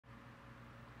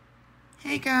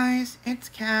Hey guys, it's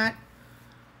Kat.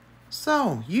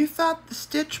 So, you thought the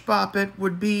Stitch Bop It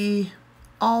would be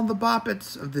all the Bop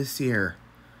Its of this year.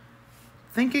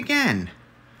 Think again.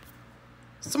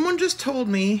 Someone just told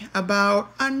me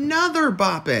about another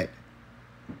Bop It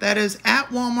that is at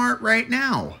Walmart right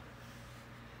now.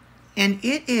 And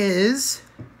it is...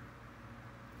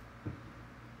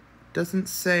 doesn't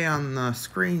say on the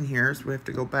screen here, so we have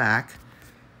to go back.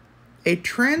 A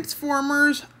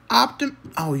Transformers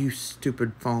oh, you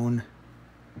stupid phone.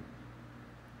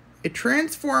 A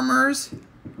Transformers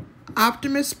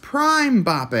Optimus Prime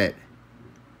Bop It.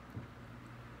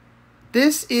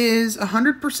 This is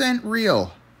 100%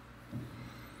 real.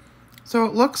 So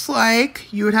it looks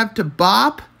like you would have to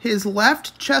bop his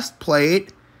left chest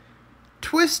plate,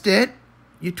 twist it,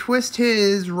 you twist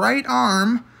his right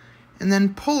arm, and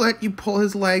then pull it, you pull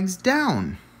his legs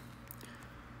down.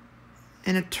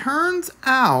 And it turns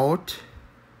out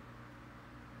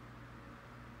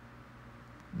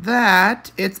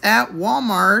that it's at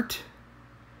Walmart,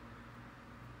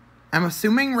 I'm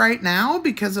assuming right now,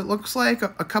 because it looks like a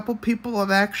couple people have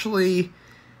actually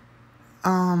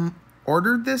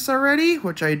ordered this already,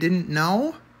 which I didn't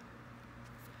know.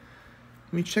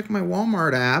 Let me check my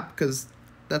Walmart app, because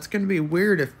that's going to be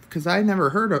weird because I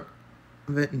never heard of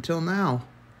it until now.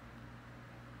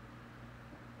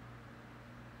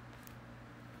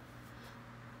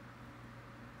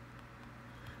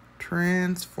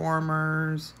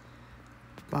 Transformers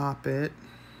Bop It.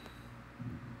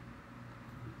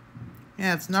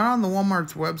 Yeah, it's not on the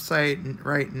Walmart's website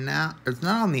right now. It's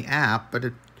not on the app,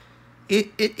 but it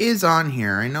is on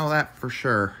here. I know that for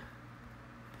sure.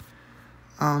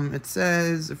 It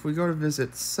says, if we go to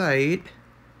visit site,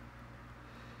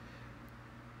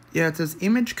 yeah, it says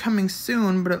image coming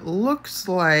soon, but it looks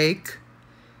like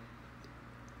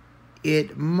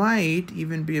it might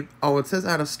even be, oh, it says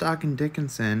out of stock in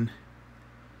Dickinson.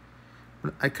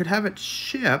 I could have it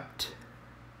shipped,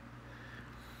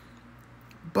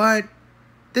 but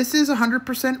this is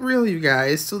 100% real, you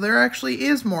guys, so there actually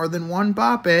is more than one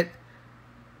Bop It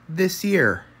this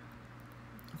year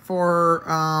for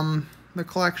the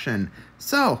collection.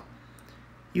 So,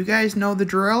 you guys know the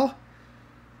drill.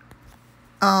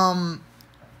 I'm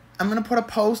gonna put a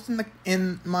post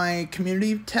in my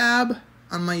community tab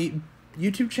on my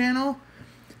YouTube channel.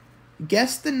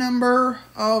 Guess the number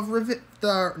of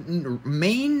the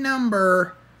main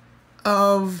number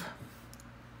of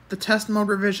the test mode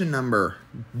revision number.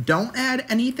 Don't add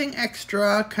anything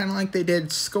extra, kind of like they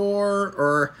did score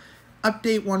or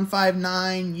update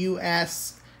 159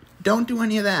 US. Don't do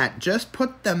any of that. Just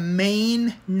put the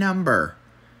main number.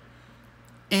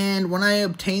 And when I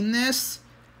obtain this,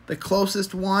 the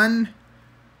closest one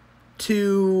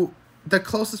to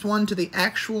the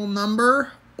actual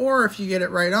number, or if you get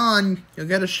it right on, you'll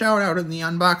get a shout out in the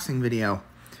unboxing video.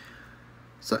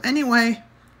 So anyway,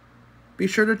 be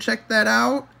sure to check that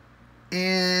out.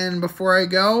 And before I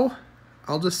go,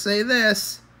 I'll just say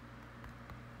this.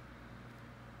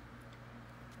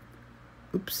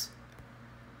 Oops.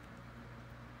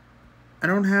 I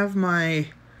don't have my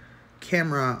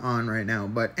camera on right now,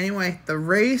 but anyway, the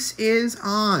race is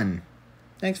on.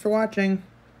 Thanks for watching.